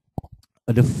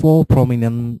 the four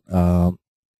prominent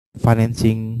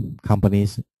financing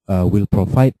companies will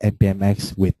provide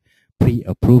MPMX with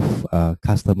pre-approved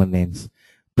customer names.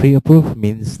 Pre-approved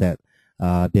means that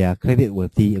they are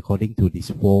creditworthy according to these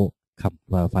four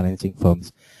financing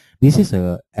firms. This is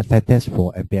an advantage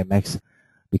for MPMX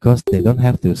because they don't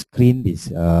have to screen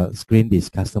these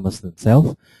customers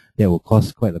themselves. That will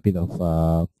cost quite a bit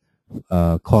of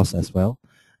cost as well.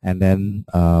 And then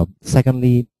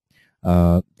secondly,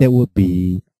 there would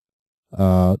be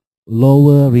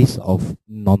lower risk of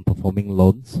non-performing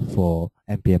loans for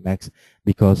MPMX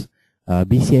because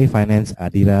BCA Finance,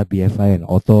 Adira, BFI, and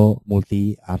Auto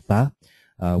Multi-Ata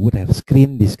would have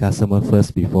screened this customer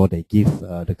first before they give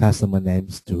the customer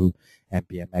names to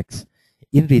MPMX.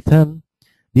 In return,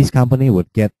 this company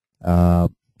would get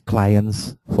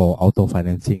clients for auto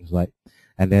financing, right?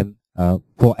 And then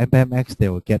for MPMX, they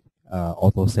will get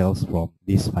auto sales from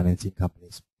these financing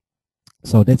companies.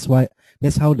 So that's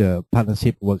how the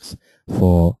partnership works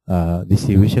for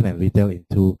distribution and retail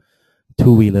into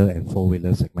two-wheeler and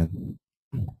four-wheeler segment.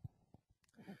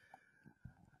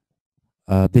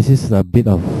 This is a bit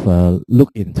of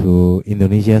look into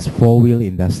Indonesia's four-wheel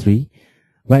industry.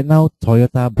 Right now,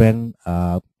 Toyota brand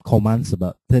commands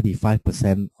about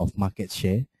 35% of market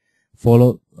share,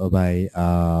 followed by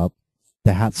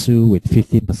Daihatsu with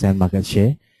 15% market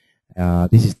share.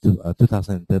 This is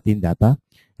 2013 data.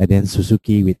 And then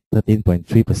Suzuki with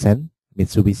 13.3%,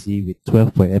 Mitsubishi with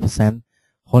 12.8%,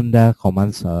 Honda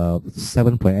commands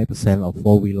 7.8% of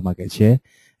four-wheeler market share,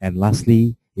 and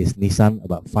lastly is Nissan,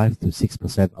 about 5 to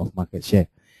 6% of market share.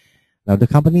 Now the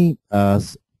company,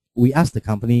 we asked the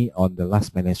company on the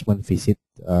last management visit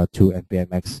to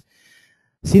MPMX,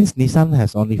 since Nissan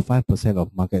has only 5%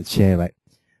 of market share, right?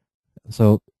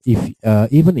 So if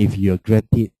even if you're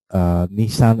granted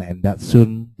Nissan and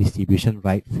Datsun distribution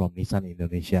right from Nissan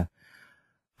Indonesia,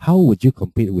 how would you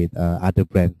compete with other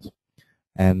brands?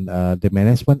 And the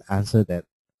management answered that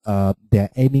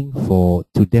they're aiming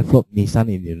to develop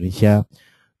Nissan Indonesia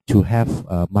to have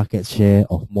a market share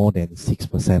of more than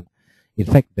 6%. In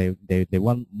fact, they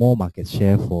want more market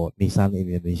share for Nissan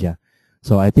Indonesia.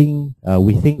 So I think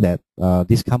we think that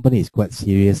this company is quite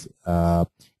serious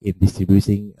in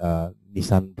distributing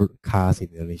Nissan cars in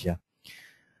Indonesia.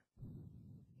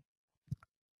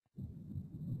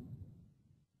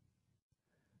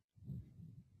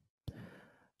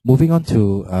 Moving on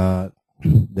to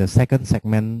the second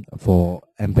segment for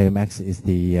MPMX is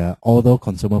the auto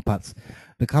consumer parts.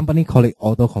 The company call it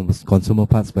auto consumer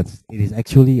parts, but it is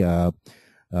actually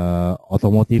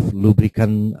automotive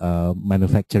lubricant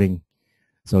manufacturing.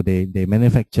 So they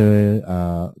manufacture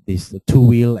these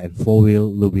two-wheel and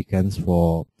four-wheel lubricants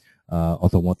for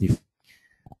automotive.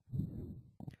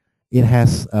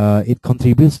 It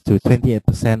contributes to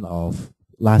 28% of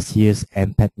last year's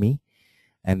NPATME,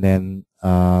 and then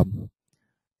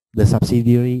the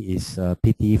subsidiary is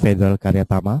PT Federal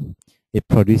Karyatama. It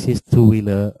produces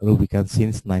two-wheeler lubricants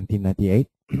since 1998,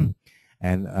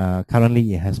 and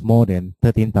currently it has more than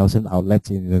 13,000 outlets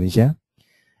in Indonesia,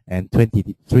 and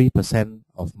 23%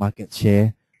 of market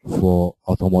share for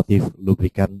automotive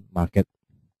lubricant market.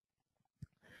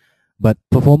 But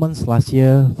performance last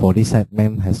year for this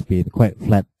segment has been quite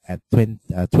flat at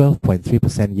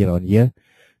 12.3% year on year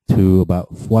to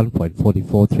about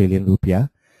 1.44 trillion rupiah.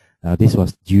 This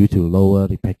was due to lower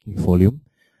repacking volume.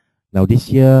 Now this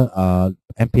year,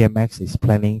 MPMX is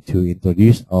planning to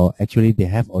introduce, or actually they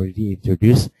have already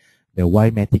introduced, the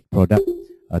Y-Matic product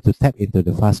to tap into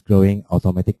the fast-growing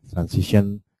automatic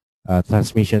transmission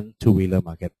two-wheeler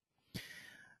market.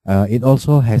 It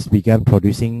also has begun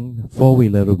producing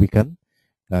four-wheeler Rubicon,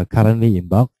 currently in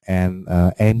bulk, and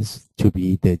aims to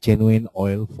be the genuine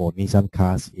oil for Nissan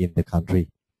cars in the country.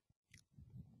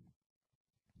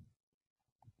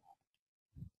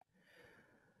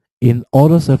 In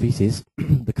auto services,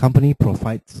 the company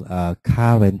provides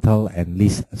car rental and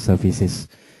lease services.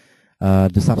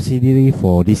 The subsidiary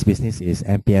for this business is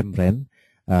MPM Rent,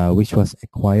 which was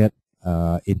acquired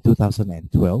in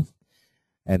 2012.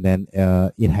 And then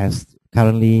it has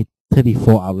currently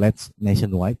 34 outlets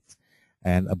nationwide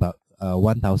and about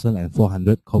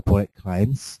 1,400 corporate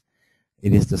clients.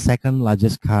 It is the second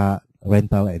largest car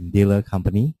rental and dealer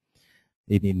company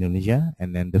in Indonesia.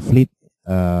 And then the fleet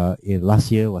in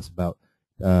last year was about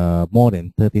more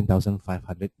than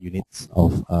 13,500 units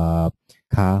of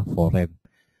car for rent.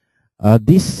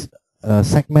 This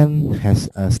segment has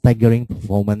a staggering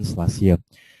performance last year,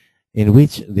 in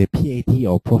which the PAT,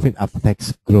 or profit after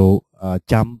tax,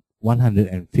 jumped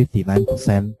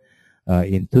 159%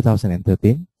 in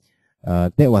 2013.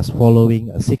 That was following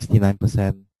a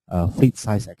 69% fleet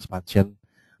size expansion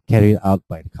carried out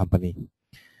by the company.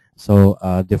 So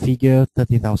the figure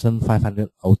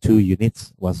 30,502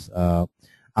 units was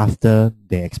after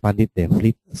they expanded their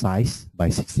fleet size by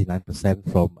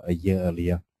 69% from a year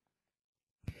earlier.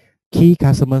 Key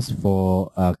customers for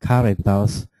car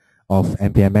rentals of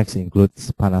MPMX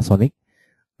includes Panasonic,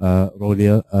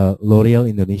 L'Oreal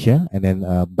Indonesia, and then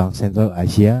Bank Sentral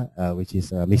Asia, which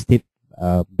is a listed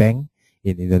bank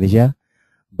in Indonesia,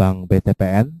 Bank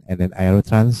BTPN, and then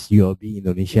Aerotrans, UOB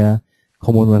Indonesia,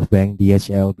 Commonwealth Bank,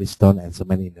 DHL, Bridgestone, and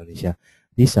Cement Indonesia.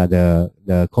 These are the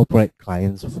corporate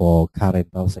clients for car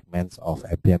rental segments of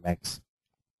MPMX.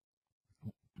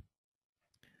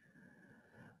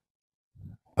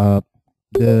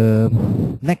 The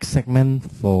next segment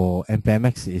for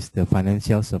MPMX is the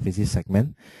financial services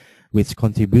segment, which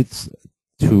contributes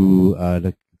to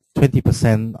the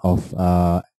 20% of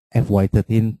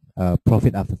FY13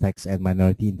 profit after tax and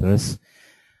minority interest.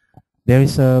 There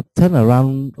is a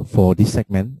turnaround for this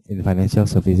segment in financial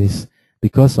services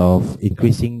because of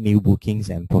increasing new bookings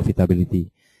and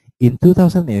profitability. In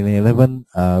 2011,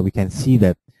 we can see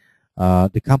that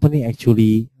the company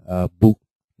actually booked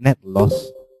net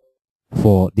loss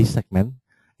for this segment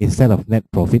instead of net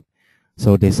profit.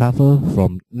 So they suffer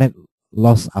from net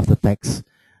loss after tax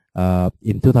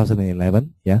in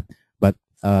 2011, yeah. But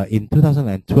in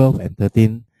 2012 and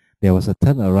 13, there was a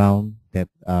turnaround that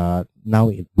now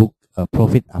it booked a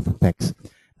profit after tax.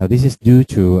 Now this is due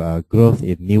to growth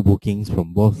in new bookings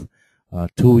from both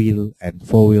two-wheel and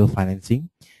four-wheel financing,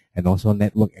 and also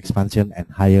network expansion and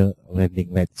higher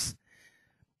lending rates.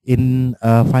 In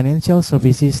financial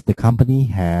services, the company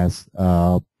has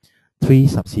 3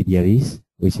 subsidiaries,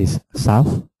 which is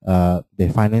SAF, they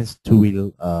finance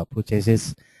two-wheel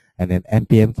purchases, and then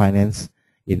MPM Finance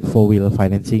in four-wheel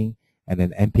financing, and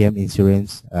then MPM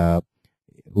Insurance,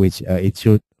 which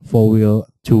insured four-wheel,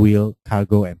 two-wheel,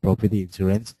 cargo, and property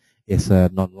insurance, is a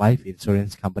non-life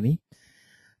insurance company.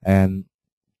 And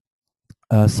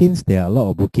since there are a lot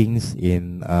of bookings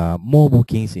more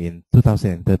bookings in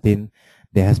 2013,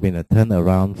 there has been a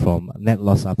turnaround from net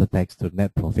loss after tax to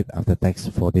net profit after tax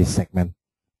for this segment.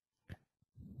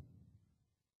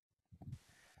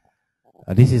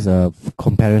 This is a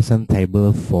comparison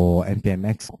table for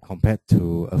MPMX compared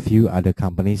to a few other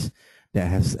companies that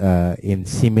has in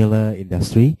similar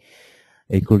industry,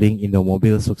 including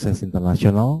Indomobile Success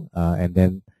International, and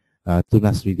then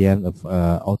Tunas Ridian of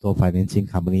auto financing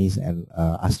companies, and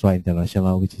Astra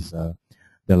International, which is the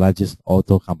largest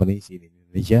auto companies in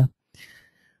Indonesia.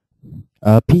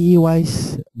 PE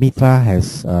wise, Mitra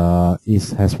has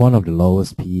one of the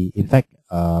lowest PE. In fact,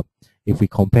 if we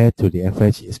compare to the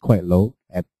average, it's quite low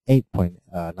at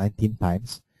 8.19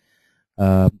 times.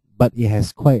 But it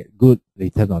has quite good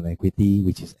return on equity,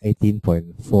 which is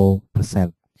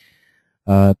 18.4%.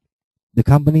 The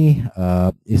company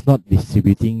is not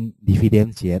distributing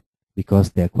dividends yet because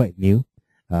they're quite new.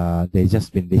 They've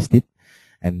just been listed,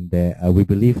 and we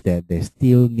believe that they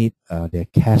still need their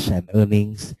cash and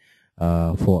earnings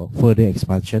for further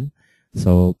expansion.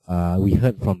 So we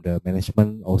heard from the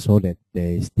management also that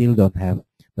they still don't have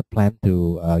the plan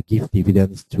to give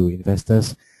dividends to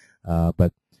investors,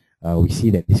 but we see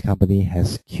that this company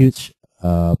has huge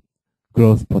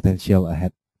growth potential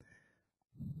ahead.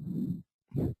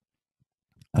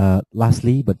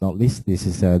 Lastly but not least, this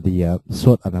is the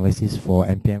SWOT analysis for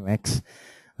MPMX,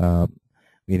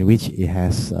 in which it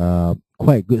has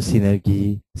quite good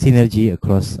synergy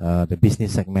across the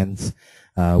business segments,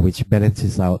 which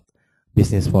balances out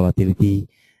business volatility.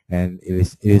 And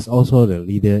it is also the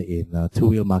leader in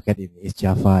two-wheel market in East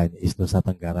Java and East Nusa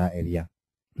Tenggara area.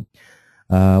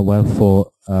 Well,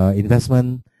 for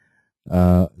investment,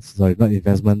 sorry, not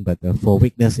investment, but for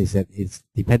weakness is that it's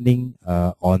depending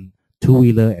on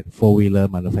two-wheeler and four-wheeler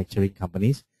manufacturing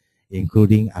companies,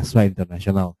 including Astra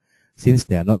International. Since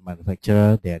they are not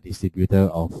manufacturer, they are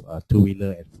distributor of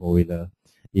two-wheeler and four-wheeler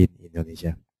in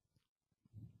Indonesia.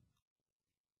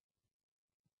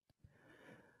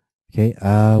 Okay,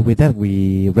 with that,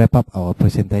 we wrap up our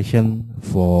presentation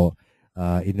for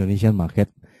Indonesian market,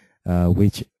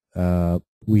 which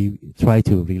we try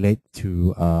to relate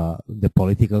to the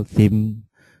political theme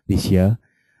this year.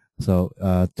 So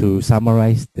to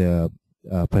summarize the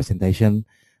presentation,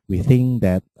 we think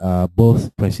that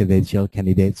both presidential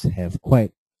candidates have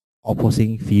quite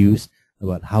opposing views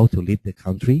about how to lead the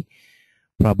country.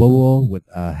 Prabowo would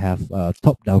have a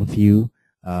top-down view,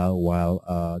 while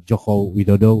Joko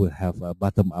Widodo will have a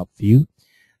bottom-up view.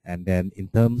 And then in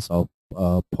terms of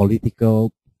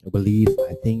political belief,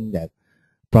 I think that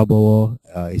Prabowo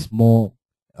is more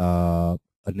a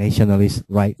nationalist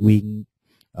right-wing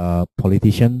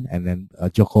politician, and then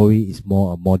Jokowi is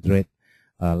more a moderate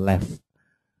left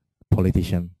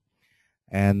politician.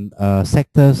 And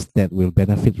sectors that will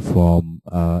benefit from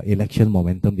election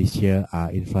momentum this year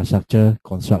are infrastructure,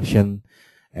 construction,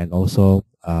 and also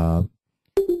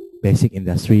basic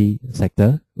industry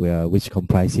sector, which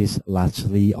comprises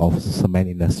largely of cement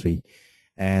industry.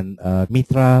 And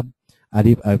Mitra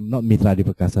not Mitra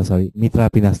Adipakasa, sorry, Mitra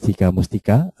Pinastika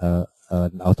Mustika,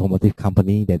 an automotive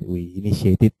company that we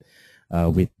initiated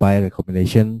with buyer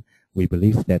recommendation. We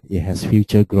believe that it has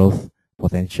future growth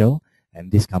potential,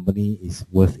 and this company is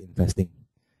worth investing.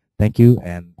 Thank you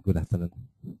and good afternoon.